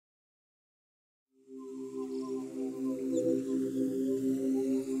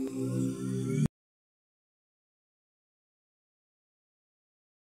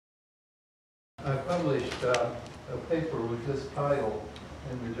published a paper with this title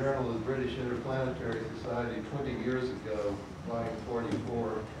in the Journal of the British Interplanetary Society 20 years ago, volume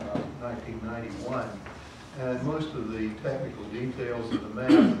 44, 1991. And most of the technical details of the math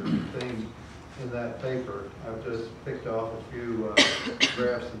are contained in that paper. I've just picked off a few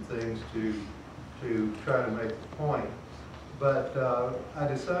graphs and things to try to make the point. But I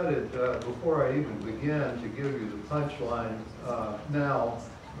decided before I even begin to give you the punchline now,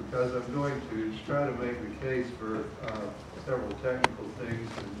 because I'm going to try to make the case for several technical things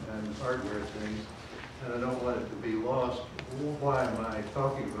and hardware things, and I don't want it to be lost. Why am I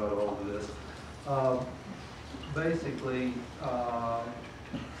talking about all of this? Basically,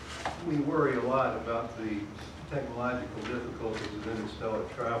 we worry a lot about the technological difficulties of interstellar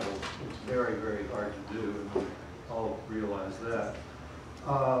travel. It's very, very hard to do, and we all realize that.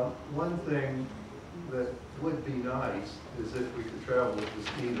 One thing that would be nice is if we could travel at the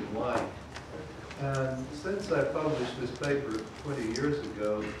speed of light. And since I published this paper 20 years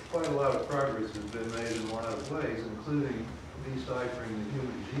ago, quite a lot of progress has been made in a lot of ways, including deciphering the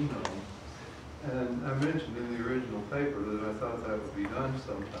human genome. And I mentioned in the original paper that I thought that would be done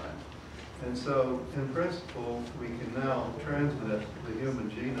sometime. And so, in principle, we can now transmit the human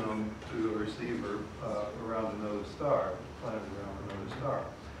genome to a receiver around another star, planet around another star.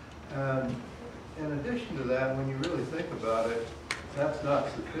 And in addition to that, when you really think about it, that's not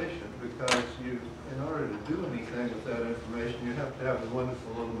sufficient, because in order to do anything with that information, you have to have a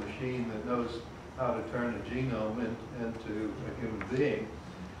wonderful little machine that knows how to turn a genome into a human being.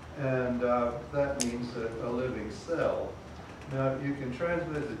 And that means a living cell. Now, you can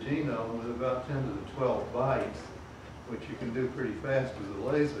transmit the genome with about 10 to the 12 bytes, which you can do pretty fast with a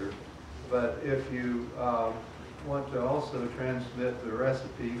laser. But if you want to also transmit the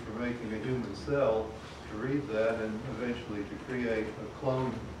recipe for making a human cell, to read that and eventually to create a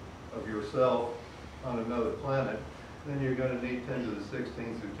clone of yourself on another planet, then you're going to need 10 to the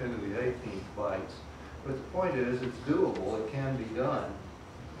 16th or 10 to the 18th bytes. But the point is, it's doable, it can be done.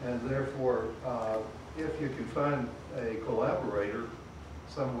 And therefore, if you can find a collaborator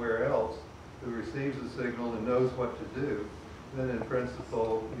somewhere else who receives the signal and knows what to do, then in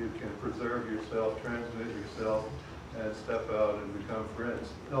principle you can preserve yourself, transmit yourself, and step out and become friends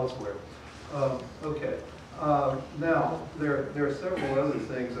elsewhere. Okay. Now, there are several other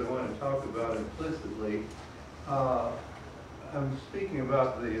things I want to talk about implicitly. I'm speaking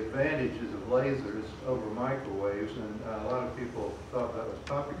about the advantages of lasers over microwaves, and a lot of people thought that was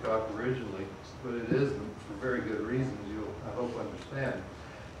poppycock originally, but it isn't, for very good reasons you'll, I hope, understand.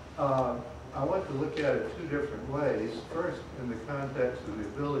 I want to look at it two different ways. First, in the context of the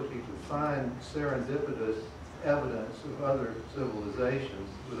ability to find serendipitous evidence of other civilizations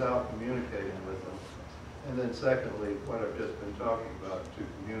without communicating with them. And then secondly, what I've just been talking about, to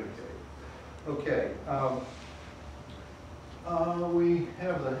communicate. Okay. We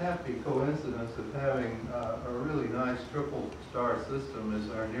have the happy coincidence of having a really nice triple star system as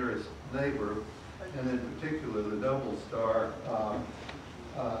our nearest neighbor, and in particular the double star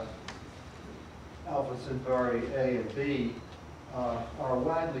Alpha Centauri A and B are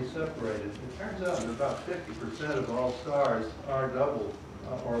widely separated. It turns out that about 50% of all stars are double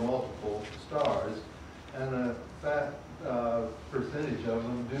or multiple stars, and a fat percentage of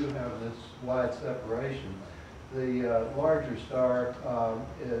them do have this wide separation. The larger star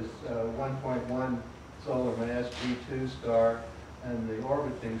is 1.1 solar mass G2 star, and the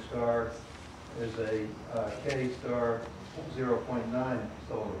orbiting star is a K star 0.9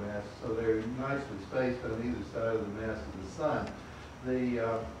 solar mass. So they're nicely spaced on either side of the mass of the sun.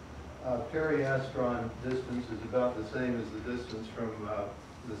 The periastron distance is about the same as the distance from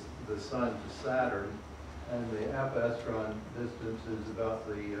the sun to Saturn, and the apastron distance is about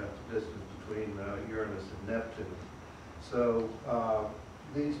the distance between Uranus and Neptune. So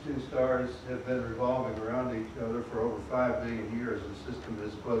these two stars have been revolving around each other for over 5 billion years. The system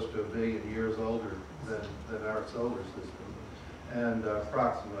is close to 1 billion years older than our solar system. And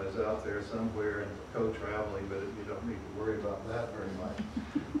Proxima is out there somewhere and co-traveling, but you don't need to worry about that very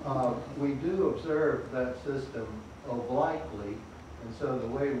much. We do observe that system obliquely, and so the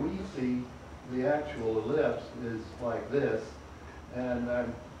way we see the actual ellipse is like this, and I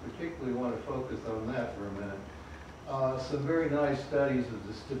particularly want to focus on that for a minute. Some very nice studies of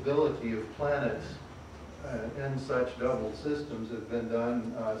the stability of planets in such double systems have been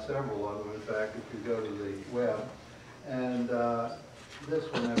done, several of them, in fact, if you go to the web. And this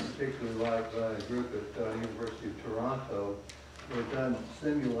one I particularly like by a group at the University of Toronto. They've done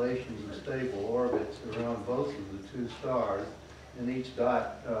simulations of stable orbits around both of the two stars, and each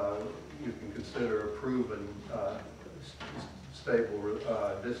dot you can consider a proven stable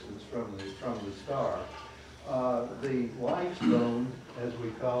distance from the star. The life zone, as we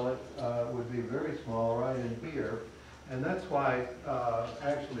call it, would be very small right in here. And that's why,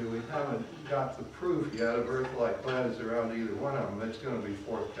 actually, we haven't got the proof yet of Earth-like planets around either one of them. It's going to be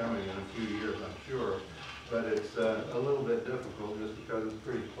forthcoming in a few years, I'm sure. But it's a little bit difficult just because it's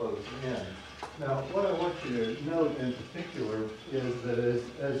pretty close in. Now, what I want you to note in particular is that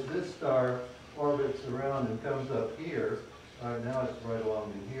as this star orbits around and comes up here, now it's right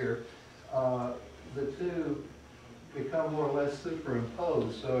along in here, the two become more or less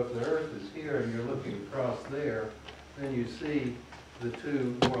superimposed. So if the Earth is here and you're looking across there, then you see the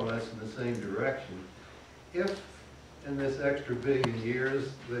two more or less in the same direction. If in this extra billion years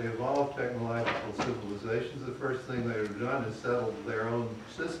they evolved technological civilizations, the first thing they would have done is settled their own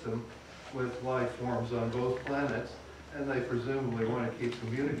system with life forms on both planets, and they presumably want to keep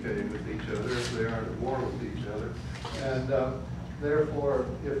communicating with each other if they aren't at war with each other. And therefore,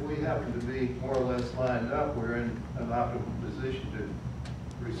 if we happen to be more or less lined up, we're in an optimal position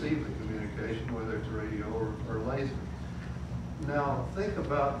to receive the communication, whether it's radio or laser. Now, think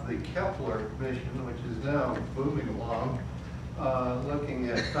about the Kepler mission, which is now moving along, looking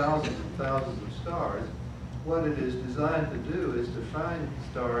at thousands and thousands of stars. What it is designed to do is to find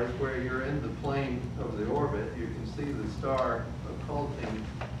stars where you're in the plane of the orbit. You can see the star occulting,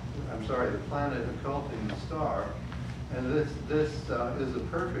 the planet occulting the star. And this is a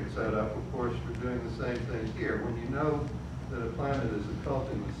perfect setup, of course, for doing the same thing here. When you know that a planet is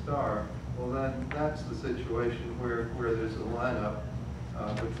occulting the star, well then that's the situation where there's a lineup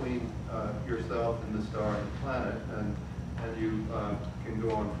between yourself and the star and the planet, and you can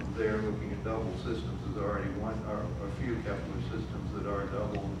go on from there looking at double systems. There's already a few Kepler systems that are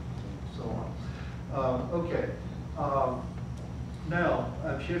double and so on. Okay, now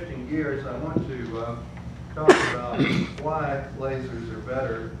I'm shifting gears. I want to talk about why lasers are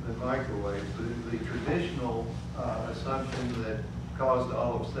better than microwaves. The traditional assumption that caused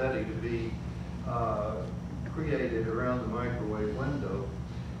all of SETI to be created around the microwave window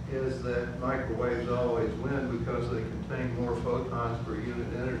is that microwaves always win because they contain more photons per unit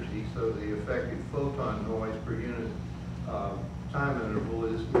energy, so the effective photon noise per unit time interval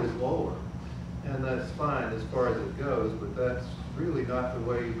is lower. And that's fine as far as it goes, but that's really not the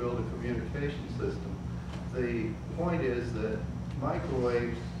way you build a communication system. The point is that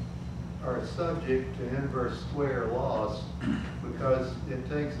microwaves are subject to inverse square laws because it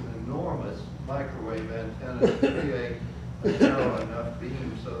takes an enormous microwave antenna to create a narrow enough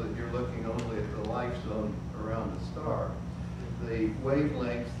beam so that you're looking only at the life zone around the star. The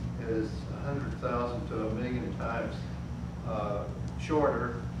wavelength is 100,000 to 1,000,000 times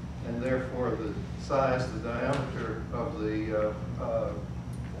shorter, and therefore the size, the diameter of the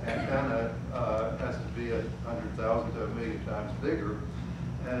antenna has to be 100,000 to 1,000,000 times bigger,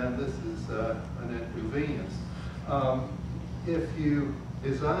 and this is an inconvenience. If you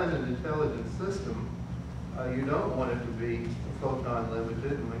design an intelligent system, you don't want it to be photon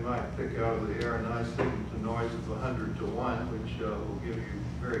limited, and we might pick out of the air a nice signal to noise of 100 to 1, which will give you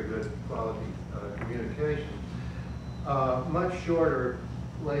very good quality communication. Much shorter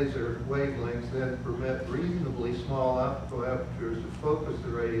laser wavelengths then permit reasonably small optical apertures to focus the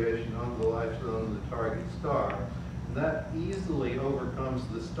radiation on the life zone of the target star. And that easily overcomes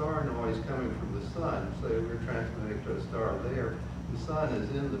the star noise coming from the sun. Say we're transmitting to a star there, the sun is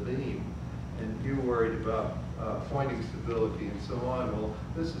in the beam, and you're worried about pointing stability and so on. Well,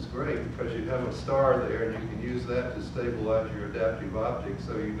 this is great because you have a star there and you can use that to stabilize your adaptive optics,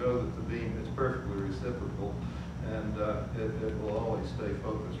 so you know that the beam is perfectly reciprocal, and it will always stay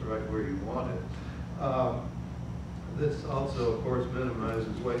focused right where you want it. This also, of course,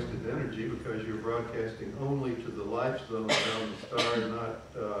 minimizes wasted energy because you're broadcasting only to the life zone around the star, not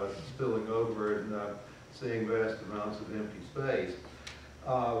spilling over and seeing vast amounts of empty space.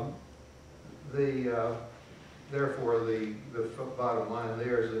 Therefore, the bottom line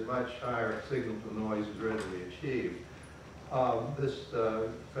there is that much higher signal to noise is readily achieved. This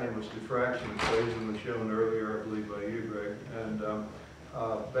famous diffraction equation was shown earlier, I believe, by you, Greg, and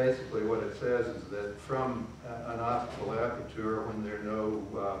basically what it says is that from an optical aperture, when there are no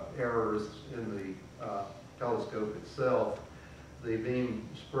errors in the telescope itself, the beam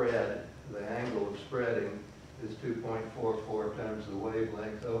spread, the angle of spreading, is 2.44 times the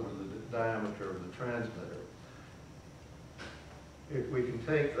wavelength over the diameter of the transmitter. If we can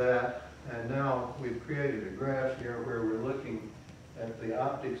take that, and now we've created a graph here where we're looking at the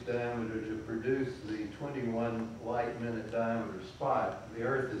optics diameter to produce the 21 light minute diameter spot. The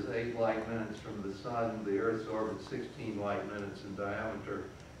Earth is 8 light minutes from the sun. The Earth's orbit is 16 light minutes in diameter.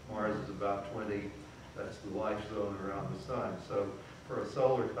 Mars is about 20. That's the life zone around the sun. So for a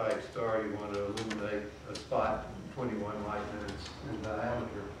solar type star, you want to illuminate a spot 21 light minutes in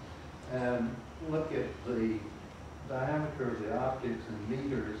diameter. And look at the diameter of the optics in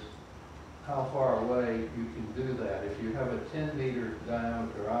meters, how far away you can do that. If you have a 10-meter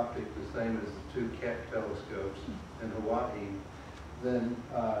diameter optic, the same as the two Keck telescopes in Hawaii, then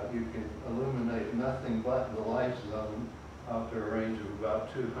you can illuminate nothing but the life zone out to a range of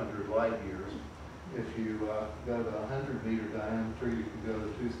about 200 light years. If you go to a 100-meter diameter, you can go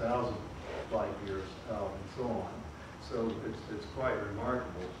to 2,000 light years out and so on. So it's quite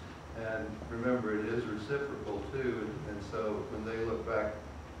remarkable. And remember, it is reciprocal too, and so when they look back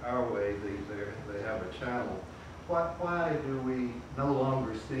our way, they have a channel. Why do we no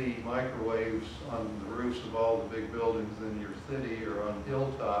longer see microwaves on the roofs of all the big buildings in your city or on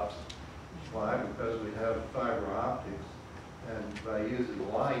hilltops? Why? Because we have fiber optics, and by using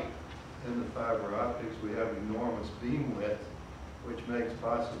light in the fiber optics, we have enormous beam width, which makes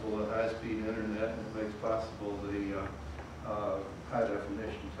possible a high-speed internet, and it makes possible the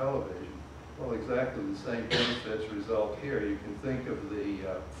high-definition television. Well, exactly the same benefits result here. You can think of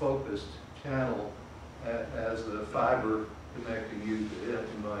the focused channel as the fiber connecting you to it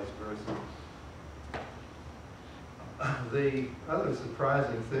and vice versa. The other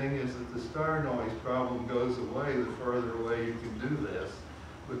surprising thing is that the star noise problem goes away the further away you can do this,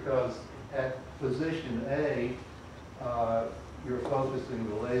 because at position A, you're focusing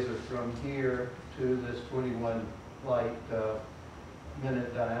the laser from here to this 21 light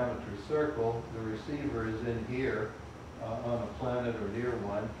minute diameter circle. The receiver is in here on a planet or near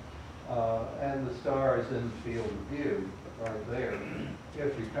one, and the star is in the field of view right there.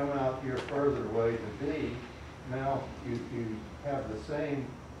 If you come out here further away to B, now you have the same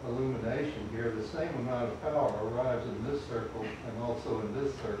illumination here. The same amount of power arrives in this circle and also in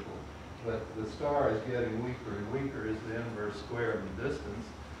this circle, but the star is getting weaker and weaker as the inverse square of the distance,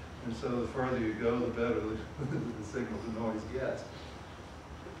 and so the further you go, the better the signal to noise gets.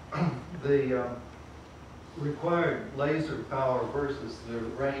 The required laser power versus the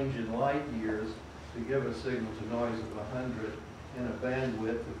range in light years to give a signal to noise of 100 in a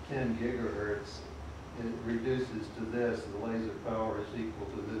bandwidth of 10 gigahertz, it reduces to this. The laser power is equal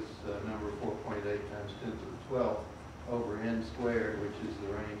to this number 4.8 times 10 to the 12th over n squared, which is the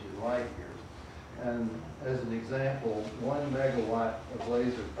range in light years. And as an example, 1 megawatt of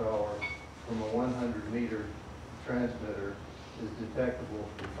laser power from a 100-meter transmitter is detectable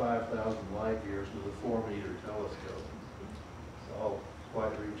from 5,000 light years with a 4-meter telescope. It's all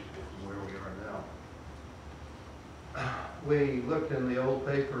quite reachable from where we are now. We looked in the old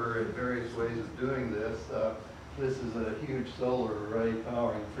paper at various ways of doing this. This is a huge solar array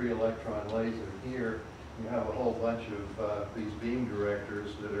powering 3 electron laser here. You have a whole bunch of these beam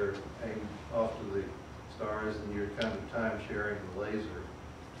directors that are aimed off to the stars, and you're kind of time sharing the laser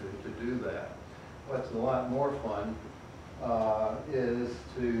to do that. What's a lot more fun is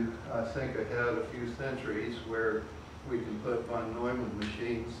to think ahead a few centuries where we can put von Neumann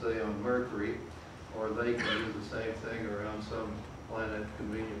machines, say, on Mercury, or they can do the same thing around some planet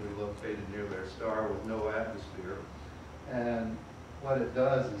conveniently located near their star with no atmosphere. And what it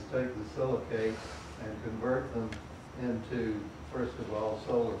does is take the silicates and convert them into, first of all,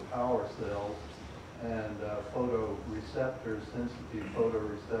 solar power cells and photoreceptors, sensitive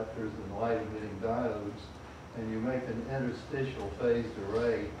photoreceptors and light-emitting diodes, and you make an interstitial phased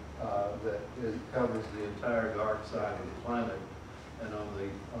array that covers the entire dark side of the planet. And on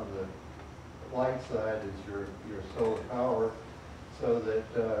the light side is your solar power, so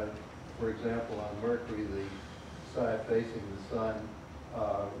that, for example, on Mercury, the side facing the sun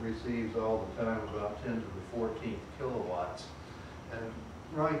receives all the time about 10 to the 14th kilowatts. And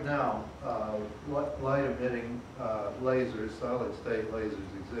right now, light-emitting lasers, solid-state lasers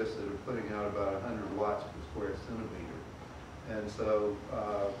exist that are putting out about 100 watts per square centimeter. And so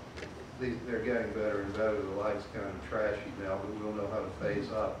they're getting better and better. The light's kind of trashy now, but we'll know how to phase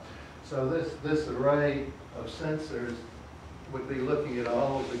up. So this array of sensors would be looking at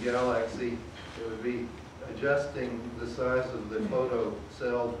all of the galaxy. It would be adjusting the size of the photo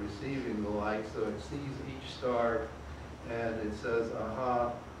cells receiving the light, so it sees each star and it says,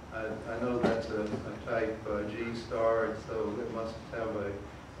 aha, I know that's a type G star, and so it must have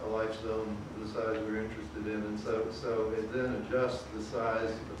a life zone the size we're interested in. And so it then adjusts the size,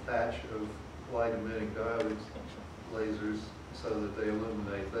 the patch of light-emitting diodes, lasers, so that they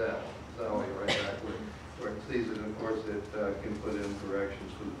illuminate that. So right back where it sees it, and of course it can put in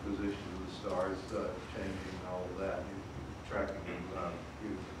corrections for the position of the stars, changing all of that, tracking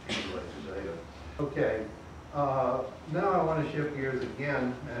you accumulate the data. Okay, Now I want to shift gears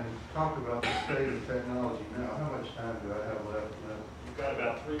again and talk about the state of technology now. How much time do I have left? You've got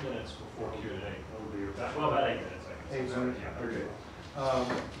about 3 minutes before Q&A. Oh dear. Well, about 8 minutes, I guess. 8 minutes? Yeah. Okay.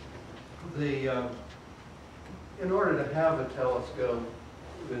 In order to have a telescope,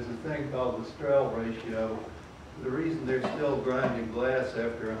 there's a thing called the Strel ratio. The reason they're still grinding glass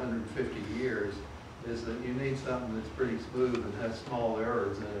after 150 years is that you need something that's pretty smooth and has small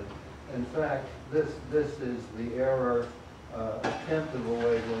errors in it. In fact, this is the error, a tenth of a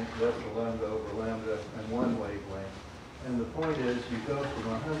wavelength, that's a lambda over lambda, and one wavelength. And the point is, you go from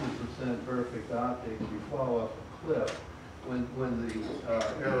 100% perfect optics, you fall off a cliff when the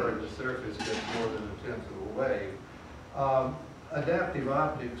error in the surface gets more than a tenth of a wave. Adaptive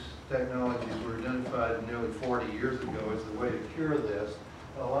optics technologies were identified nearly 40 years ago as the way to cure this.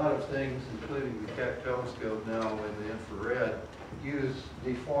 A lot of things, including the Keck telescope now in the infrared, use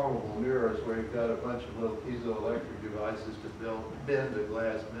deformable mirrors where you've got a bunch of little piezoelectric devices to bend a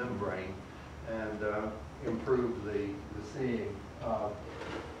glass membrane and improve the seeing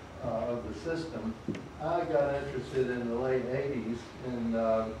of the system. I got interested in the late 80s in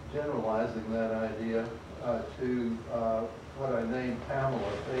generalizing that idea to what I named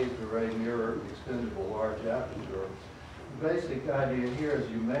Pamela, phased array mirror extendable large aperture. The basic idea here is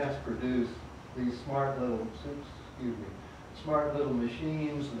you mass produce these smart little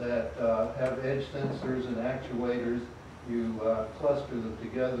machines that have edge sensors and actuators. You cluster them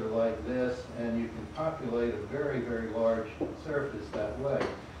together like this, and you can populate a very, very large surface that way.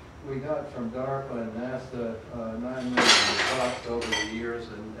 We got from DARPA and NASA $9 million bucks over the years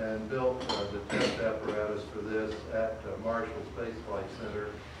and built the test apparatus for this at Marshall Space Flight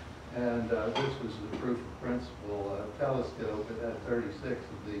Center. And this was the proof of principle telescope. It had 36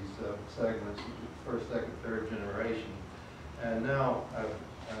 of these segments, first, second, third generation. And now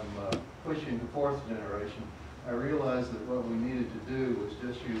I'm pushing the fourth generation. I realized that what we needed to do was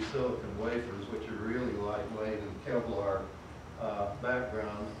just use silicon wafers, which are really lightweight, and Kevlar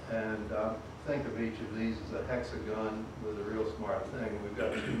background, and think of each of these as a hexagon with a real smart thing. We've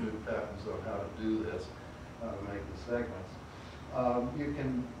got 2 new patents on how to do this, to make the segments. You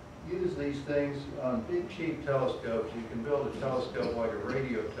can use these things on big, cheap telescopes. You can build a telescope like a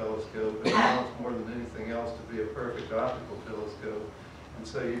radio telescope, and it wants more than anything else to be a perfect optical telescope. And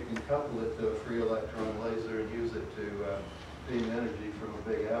so you can couple it to a free electron laser and use it to beam energy from a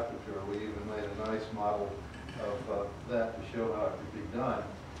big aperture. We even made a nice model of that to show how it could be done.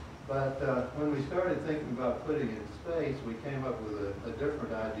 But when we started thinking about putting it in space, we came up with a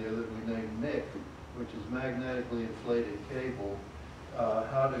different idea that we named MIC, which is magnetically inflated cable.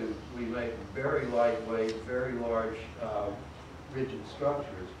 How do we make very lightweight, very large, rigid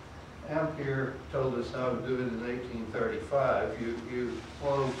structures? Ampere told us how to do it in 1835. You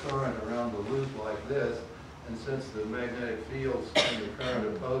flow current around the loop like this, and since the magnetic fields and the current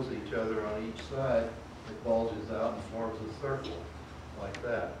oppose each other on each side, it bulges out and forms a circle like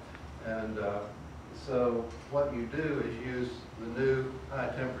that. And so what you do is use the new high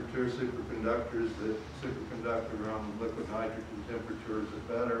temperature superconductors that superconduct around liquid nitrogen temperatures are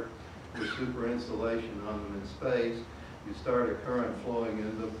better, with super insulation on them in space. You start a current flowing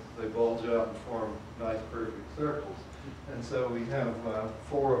in them, they bulge out and form nice perfect circles. And so we have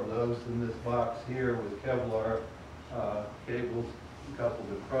 4 of those in this box here with Kevlar cables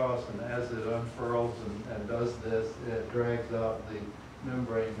coupled across, and as it unfurls and does this, it drags out the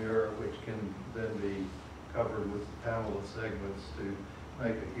membrane mirror, which can then be covered with the Pamela segments to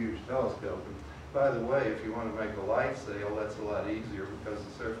make a huge telescope. And by the way, if you want to make a light sail, that's a lot easier because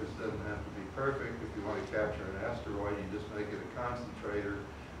the surface doesn't have to be perfect. If you want to capture an asteroid, you just make it a concentrator,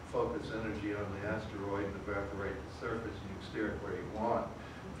 focus energy on the asteroid, and evaporate the surface, and you can steer it where you want.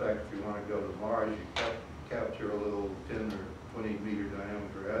 In fact, if you want to go to Mars, you capture a little 10 or 20 meter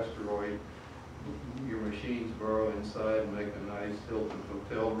diameter asteroid. Your machines burrow inside and make a nice Hilton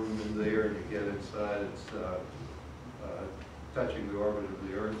hotel room in there, and you get inside. It's touching the orbit of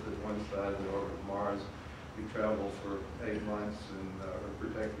the Earth at one side of the orbit of Mars. You travel for 8 months and are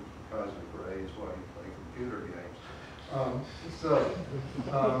protected from cosmic rays while you play computer games.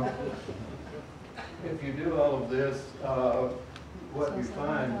 If you do all of this, what you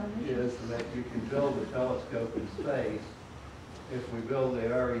find is that you can build a telescope in space. If we build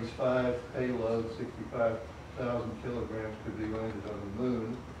the Ares 5 payload, 65,000 kilograms could be landed on the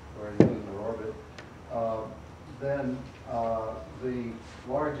moon or in lunar orbit. Then the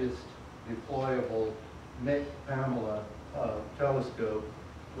largest deployable MIC Pamela telescope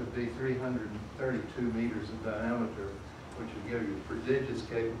would be 332 meters in diameter, which would give you prodigious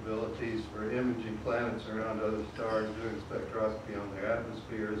capabilities for imaging planets around other stars, doing spectroscopy on their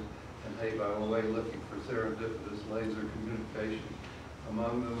atmospheres, and hey, by the way, looking for serendipitous laser communication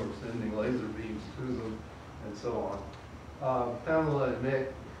among them, or sending laser beams to them, and so on. Pamela and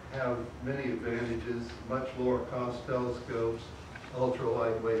Nick have many advantages: much lower cost telescopes, ultra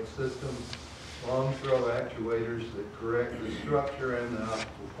lightweight systems, long throw actuators that correct the structure and the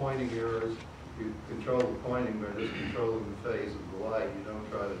optical pointing errors. You control the pointing by just controlling the phase of the light. You don't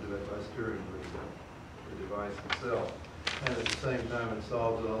try to do it by steering the device itself. And at the same time, it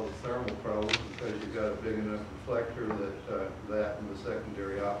solves all the thermal problems because you've got a big enough reflector that that and the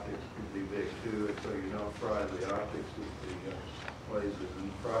secondary optics can be big too, and so you don't fry the optics with the lasers in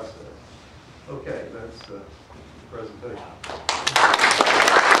the process. Okay, that's the presentation.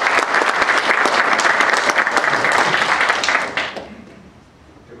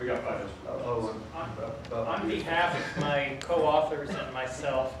 Okay, we got 5 minutes. On behalf of my co-authors and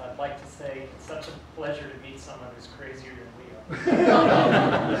myself, I'd like to say it's such a pleasure to meet someone who's crazier than we are.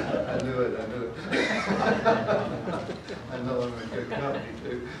 I knew it. I know I'm a good company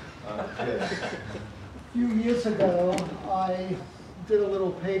too. Yeah. A few years ago, I did a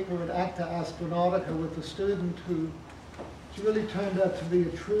little paper at Acta Astronautica with a student who really turned out to be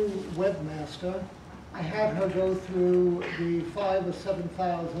a true webmaster. I had her go through the 5,000 or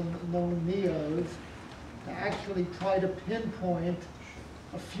 7,000 known NEOs to actually try to pinpoint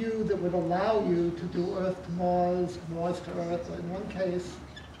a few that would allow you to do Earth to Mars, Mars to Earth, or in one case,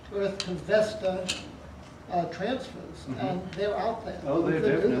 Earth to Vesta transfers. And they're out there. Oh, they're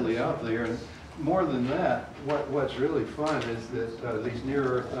definitely out there. And more than that, what's really fun is that these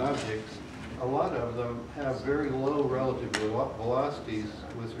near-Earth objects, a lot of them have very low relative velocities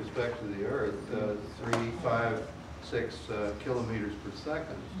with respect to the Earth, 3, 5, 6 kilometers per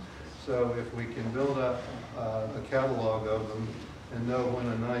second. So if we can build up a catalog of them and know when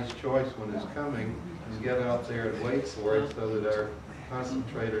a nice choice one is coming and get out there and wait for it so that our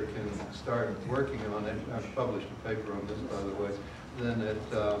concentrator can start working on it. I've published a paper on this, by the way. Then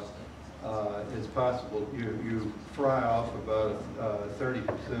it's possible you fry off about 30%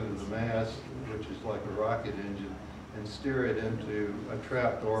 of the mass, which is like a rocket engine, and steer it into a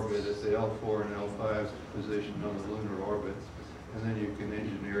trapped orbit at the L4 and L5 position on the lunar orbit. And then you can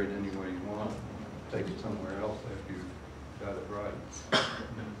engineer it any way you want. Take it somewhere else after you've got it right.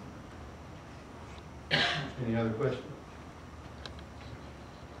 Any other questions?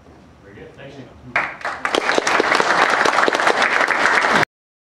 Very good. Thank you.